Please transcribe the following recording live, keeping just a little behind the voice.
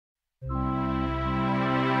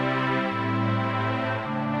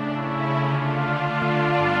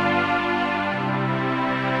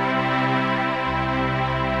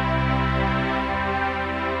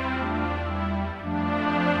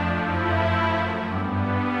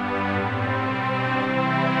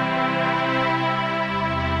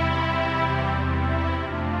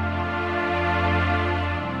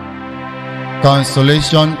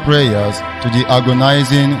Consolation prayers to the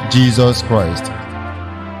agonizing Jesus Christ.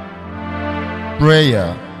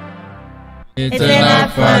 Prayer. Eternal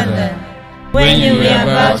Father, when you were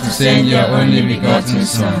about to send your only begotten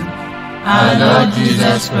Son, our Lord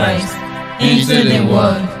Jesus Christ, into the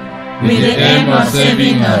world, with the aim of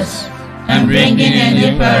saving us and bringing a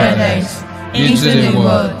new paradise into the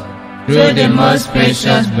world, through the most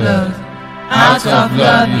precious blood, out of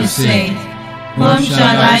love you said, whom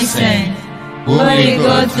shall I send? Who will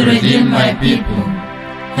go to redeem my people?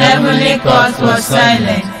 Heavenly court was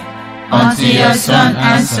silent, until your Son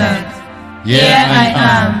answered, Here I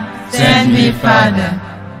am, send me, Father.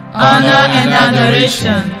 Honor and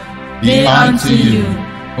adoration be unto you,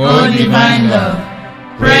 O divine love.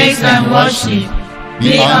 Praise and worship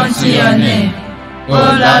be unto your name,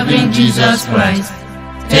 O loving Jesus Christ.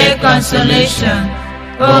 Take consolation,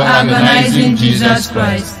 O agonizing Jesus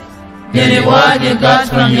Christ. The reward you got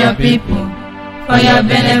from your people, for your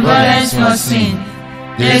benevolence was sin.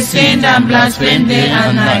 They sinned and blasphemed day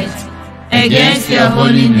and night against your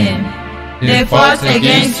holy name. They fought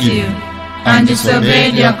against you and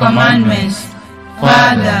disobeyed your commandments.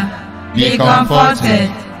 Father, be comforted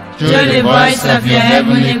through the voice of your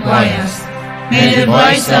heavenly choirs. May the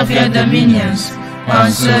voice of your dominions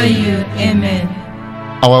console you. Amen.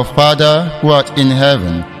 Our Father, who art in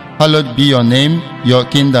heaven, hallowed be your name, your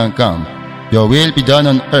kingdom come. Your will be done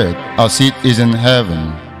on earth as it is in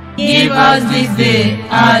heaven. Give us this day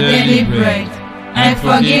our daily bread, and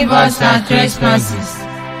forgive us our trespasses,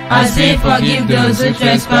 as we forgive those who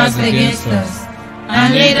trespass against us.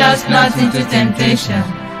 And lead us not into temptation,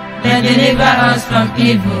 but deliver us from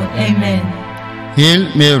evil. Amen.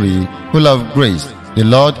 Hail Mary, full of grace, the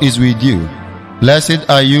Lord is with you. Blessed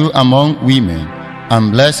are you among women,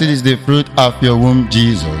 and blessed is the fruit of your womb,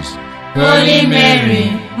 Jesus. Holy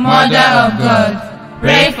Mary, Mother of God,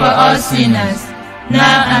 pray for us sinners,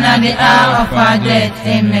 now and at the hour of our death.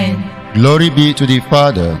 Amen. Glory be to the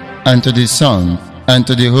Father, and to the Son, and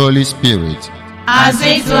to the Holy Spirit. As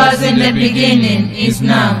it was in the beginning, is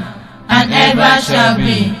now, and ever shall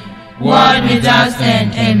be, world without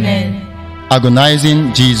end. Amen.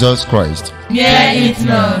 Agonizing Jesus Christ. Hear it,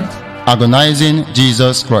 Lord. Agonizing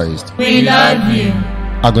Jesus Christ. We love you.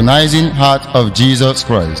 Agonizing heart of Jesus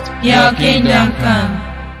Christ. Your kingdom come.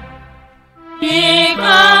 He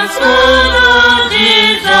comes, O Lord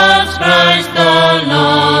Jesus Christ the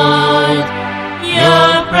Lord.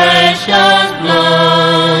 Your precious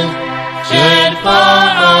blood shed for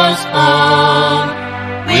us all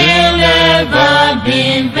will never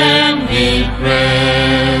be in vain, we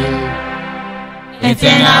pray.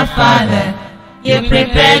 Eternal Father, you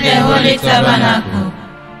prepared the holy tabernacle,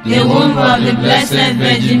 the womb of the Blessed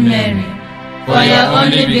Virgin Mary, for your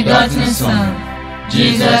only begotten Son,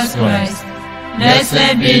 Jesus Christ.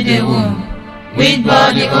 Blessed be the womb, which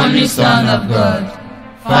bore the only Son of God.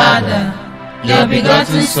 Father, your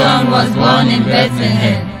begotten Son was born in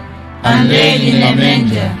Bethlehem, and laid in a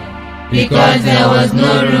manger, because there was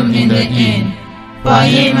no room in the inn for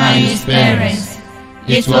him and his parents.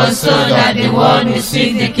 It was so that the world would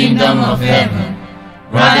seek the kingdom of heaven,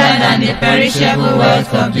 rather than the perishable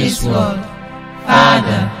wealth of this world.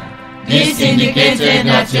 Father, this indicated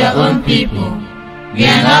that your own people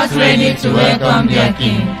were not ready to welcome their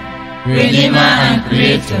King, Redeemer and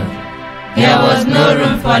Creator. There was no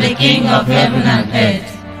room for the King of heaven and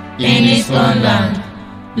earth in his own land.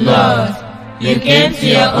 Lord, you came to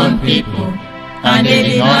your own people, and they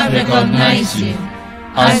did not recognize you.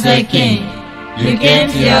 As the King, you came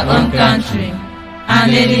to your own country,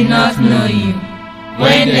 and they did not know you.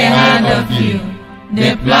 When they heard of you,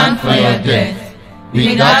 they planned for your death.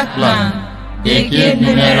 With that plan, they killed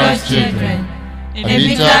numerous children. A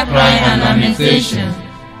bitter cry and lamentation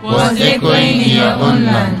was echoing in your own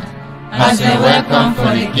land as a welcome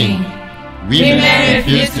for the King. Women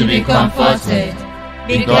refused to be comforted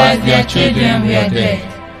because their children were dead.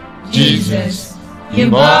 Jesus, you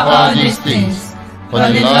bore all these things for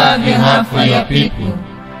the love you have for your people,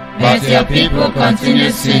 but your people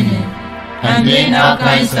continued sinning and doing all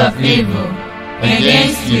kinds of evil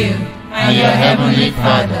against you and your heavenly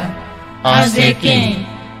Father. As the King,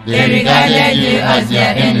 they regarded you as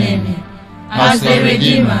their enemy. As the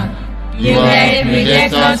Redeemer, you were a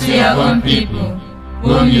protector to your own people,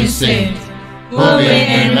 whom you saved, who will,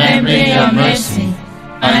 in remembering your mercy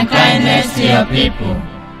and kindness to your people,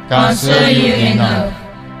 console you enough.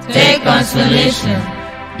 Take consolation,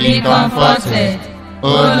 be comforted, O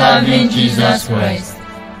loving Jesus Christ.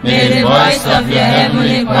 May the voice of your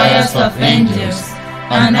heavenly choirs of angels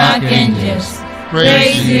and archangels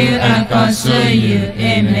praise you and console you.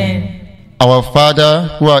 Amen. Our Father,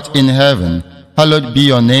 who art in heaven, hallowed be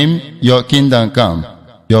your name, your kingdom come.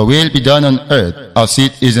 Your will be done on earth as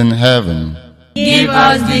it is in heaven. Give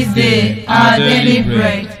us this day our daily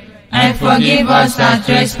bread, and forgive us our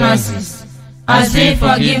trespasses, as we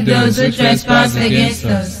forgive those who trespass against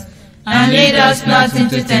us. And lead us not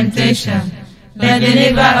into temptation, but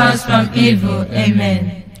deliver us from evil.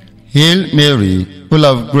 Amen. Hail Mary, full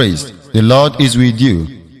of grace, the Lord is with you.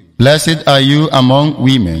 Blessed are you among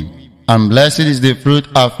women, and blessed is the fruit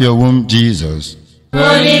of your womb, Jesus.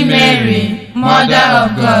 Holy Mary, Mother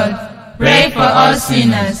of God, pray for us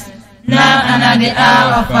sinners, now and at the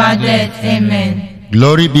hour of our death. Amen.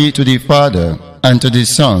 Glory be to the Father, and to the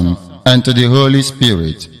Son, and to the Holy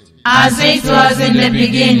Spirit. As it was in the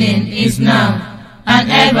beginning, is now, and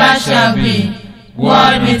ever shall be,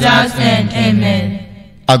 world without end. Amen.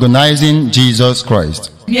 Agonizing Jesus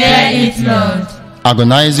Christ. Hear it, Lord.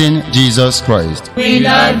 Agonizing Jesus Christ. We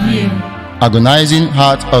love you. Agonizing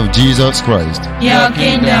heart of Jesus Christ. Your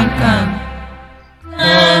kingdom come.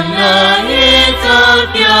 And the heat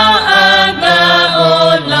of your anger,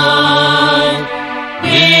 O Lord,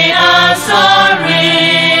 we are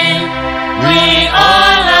sorry. We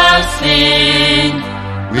all have sinned.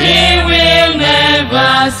 We will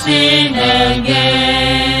never sin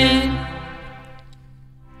again.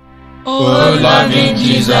 O loving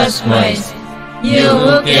Jesus Christ, you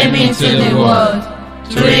who came into the world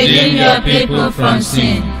to redeem your people from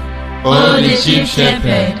sin, O the chief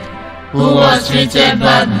shepherd, who was treated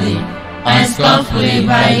badly and scornfully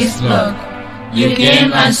by his flock, you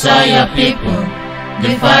came and saw your people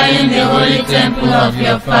defiling the holy temple of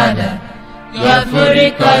your Father. Your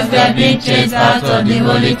fury caused their being chased out of the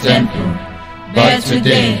holy temple. But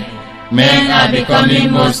today, men are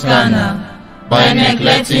becoming most carnal by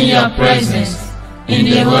neglecting your presence in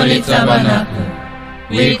the holy tabernacle.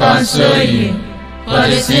 We console you for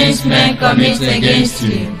the sins men commit against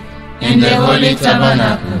you in the holy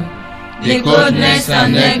tabernacle, the coldness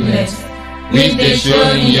and neglect which they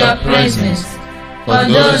show in your presence, for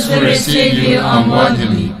those who receive you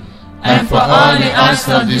unworthily, and for all the acts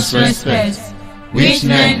of disrespect which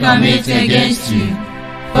men commit against you.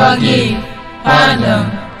 Forgive, pardon,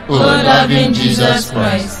 O loving Jesus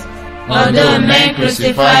Christ. Although men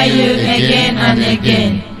crucify you again and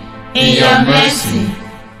again, in your mercy,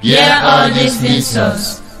 bear all these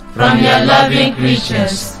insults from your loving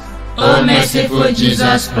creatures. O merciful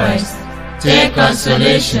Jesus Christ, take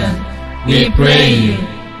consolation, we pray you,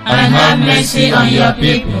 and have mercy on your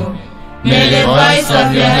people. May the voice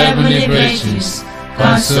of your heavenly virtues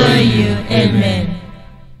console you. Amen.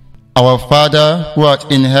 Our Father, who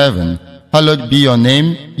art in heaven, hallowed be your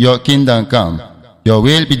name, your kingdom come. Your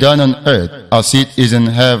will be done on earth as it is in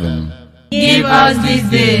heaven. Give us this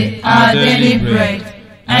day our daily bread,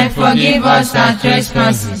 and forgive us our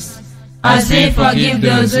trespasses, as we forgive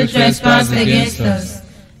those who trespass against us.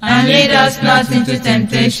 And lead us not into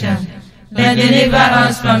temptation, but deliver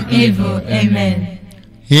us from evil. Amen.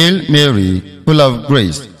 Hail Mary, full of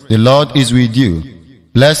grace, the Lord is with you.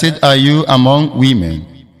 Blessed are you among women,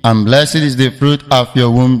 and blessed is the fruit of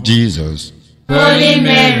your womb, Jesus. Holy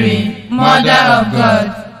Mary, Mother of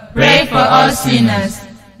God, pray for us sinners,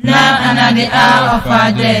 now and at the hour of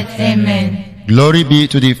our death. Amen. Glory be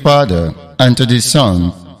to the Father, and to the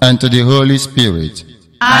Son, and to the Holy Spirit.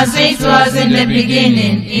 As it was in the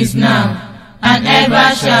beginning, is now, and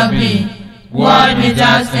ever shall be, world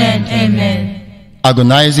without end. Amen.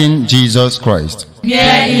 Agonizing Jesus Christ. Hear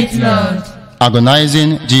it, Lord.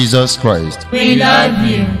 Agonizing Jesus Christ. We love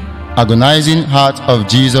you. Agonizing heart of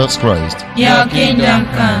Jesus Christ. Your kingdom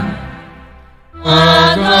come.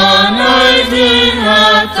 Agonizing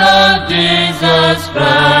heart of Jesus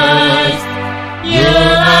Christ, you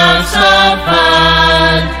have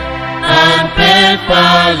suffered and paid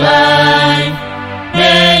for life.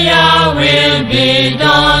 May your will be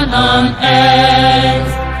done on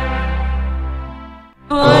earth.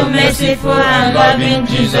 O merciful and loving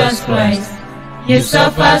Jesus Christ, you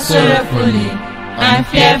suffered sorrowfully and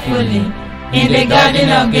fearfully in the Garden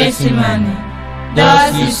of Gethsemane.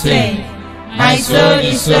 Thus you say, my soul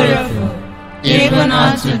is sorrowful, even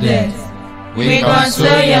unto death. We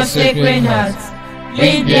console your sacred heart,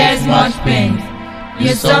 which bears much pain.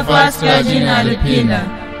 You suffered scourging at the pillar,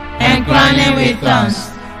 and crowning with thorns,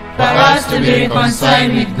 for us to be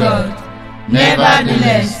reconciled with God.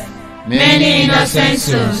 Nevertheless, many innocent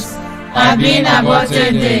souls have been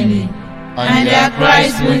aborted daily, and their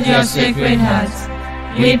cries wound your sacred heart.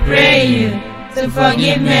 We pray you to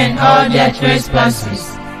forgive men all their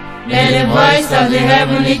trespasses. May the voice of the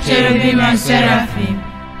heavenly cherubim and seraphim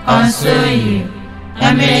console you,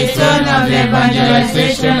 and may the tone of the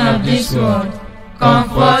evangelization of this world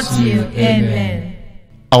comfort you. Amen.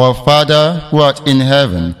 Our Father, who art in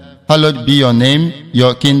heaven, hallowed be your name,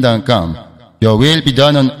 your kingdom come. Your will be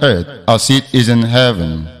done on earth as it is in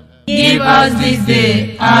heaven. Give us this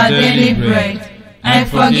day our daily bread, and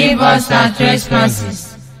forgive us our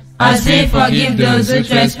trespasses, as we forgive those who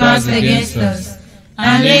trespass against us.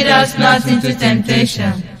 And lead us not into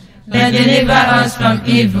temptation, but deliver us from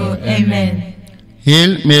evil. Amen.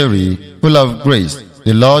 Hail Mary, full of grace,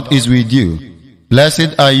 the Lord is with you.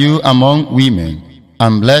 Blessed are you among women,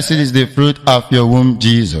 and blessed is the fruit of your womb,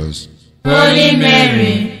 Jesus. Holy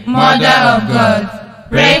Mary, Mother of God,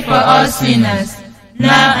 pray for us sinners,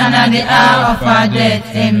 now and at the hour of our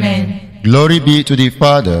death. Amen. Glory be to the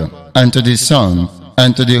Father, and to the Son,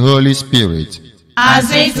 and to the Holy Spirit.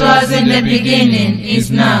 As it was in the beginning,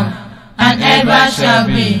 is now, and ever shall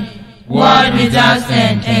be, world without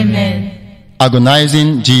end. Amen.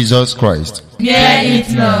 Agonizing Jesus Christ. Hear it,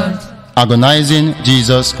 Lord. Agonizing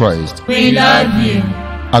Jesus Christ. We love you.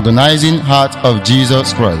 Agonizing heart of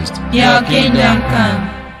Jesus Christ. Your kingdom come.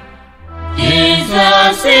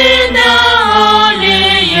 Jesus in the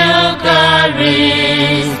Holy Eucharist,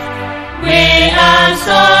 we are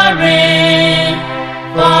sorry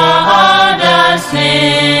for all the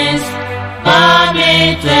sins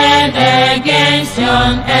committed against you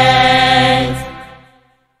on earth.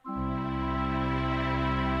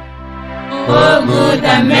 O good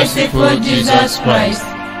and merciful Jesus Christ,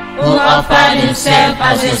 who offered himself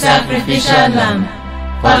as a sacrificial lamb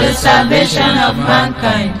for the salvation of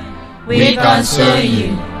mankind, we console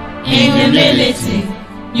you. In humility,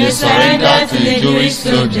 you surrender to the Jewish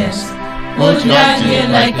soldiers, who dragged you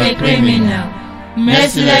like a criminal,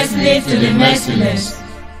 mercilessly to the merciless.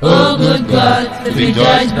 O good God, to be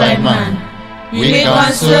judged by man, we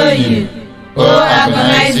console you. O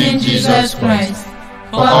agonizing Jesus Christ,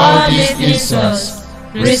 for all these insults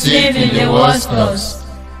received in the worst cause,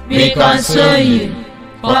 we console you.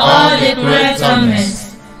 For all the cruel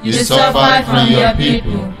torments you suffered from your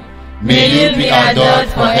people, may you be adored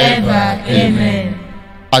forever. Amen.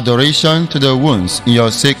 Adoration to the wounds in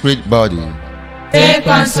your sacred body. Take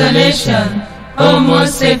consolation, O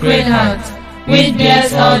most sacred heart, which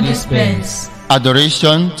bears all dispense.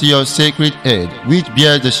 Adoration to your sacred head, which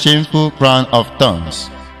bears the shameful crown of thorns.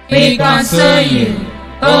 We console you,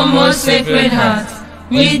 O most sacred heart,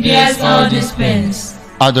 which bears all dispense.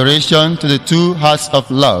 Adoration to the two hearts of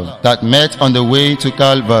love that met on the way to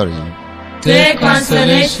Calvary. Take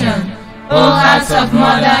consolation, O hearts of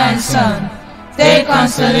mother and son. Take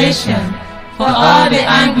consolation for all the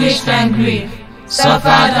anguish and grief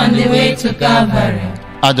suffered on the way to Calvary.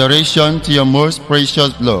 Adoration to your most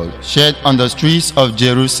precious blood shed on the streets of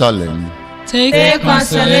Jerusalem. Take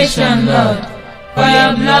consolation, Lord, for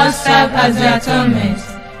your blood served as the atonement.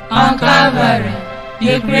 On Calvary,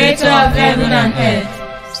 the Creator of heaven and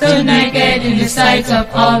earth stood naked in the sight of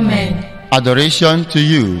all men. Adoration to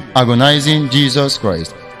you, agonizing Jesus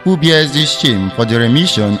Christ, who bears this shame for the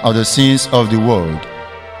remission of the sins of the world.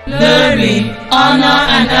 Glory, honor,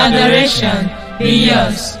 and adoration be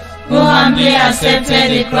yours, who humbly accepted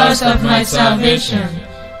the cross of my salvation.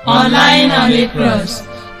 On lying on the cross,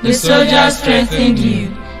 the soldiers strengthened you,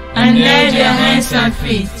 and laid your hands and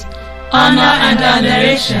feet. Honor and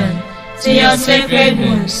adoration to your sacred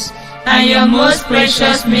wounds, and your most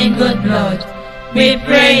precious mingled blood. We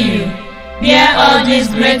pray you, bear all these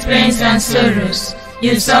great pains and sorrows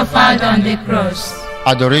you suffered on the cross.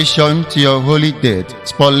 Adoration to your holy death,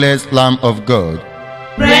 spotless Lamb of God.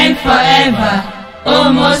 Reign forever,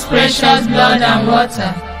 O most precious blood and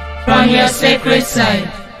water, from your sacred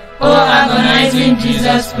side. O agonizing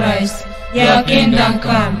Jesus Christ, your kingdom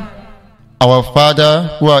come. Our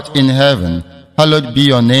Father, who art in heaven, hallowed be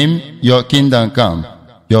your name, your kingdom come.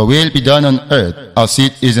 Your will be done on earth as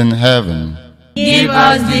it is in heaven. Give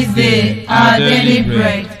us this day our daily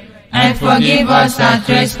bread, and forgive us our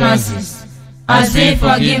trespasses, as we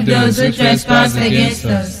forgive those who trespass against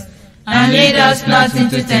us. And lead us not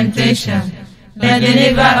into temptation, but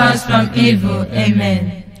deliver us from evil.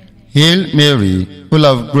 Amen. Hail Mary, full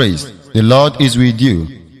of grace, the Lord is with you.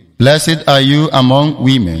 Blessed are you among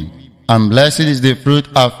women, and blessed is the fruit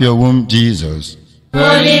of your womb, Jesus.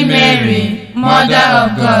 Holy Mary, Mother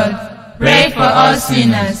of God, pray for us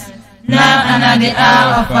sinners, now and at the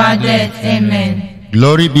hour of our death. Amen.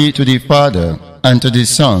 Glory be to the Father, and to the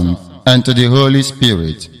Son, and to the Holy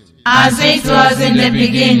Spirit. As it was in the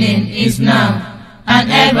beginning, is now, and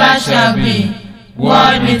ever shall be,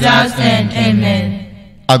 world without end.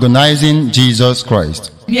 Amen. Agonizing Jesus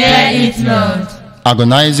Christ. Hear it, Lord.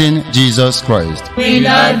 Agonizing Jesus Christ. We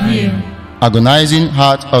love you. Agonizing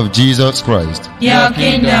heart of Jesus Christ. Your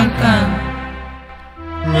kingdom come.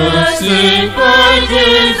 Crucify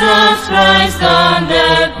Jesus Christ on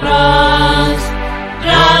the cross.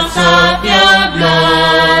 Drops of your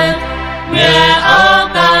blood were all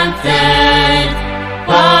counted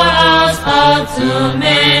for us all to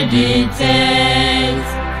meditate.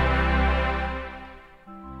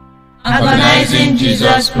 Agonizing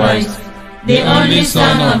Jesus Christ, the only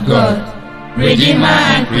Son of God, Redeemer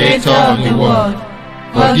and Creator of the world,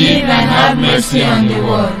 forgive and have mercy on the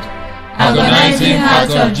world. Agonizing heart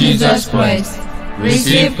of Jesus Christ,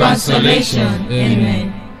 receive consolation.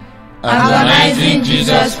 Amen. Agonizing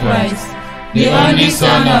Jesus Christ, the only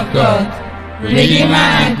Son of God, Redeemer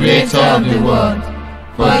and Creator of the world,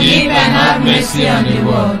 forgive and have mercy on the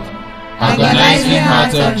world. Agonizing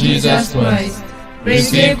heart of Jesus Christ,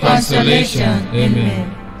 receive consolation.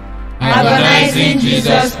 Amen. Agonizing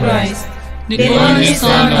Jesus Christ, the only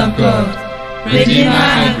Son of God, Redeemer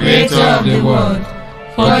and Creator of the world,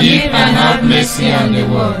 forgive and have mercy on the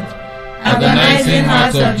world. Agonizing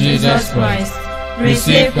heart of Jesus Christ,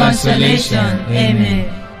 receive consolation.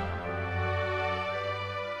 Amen.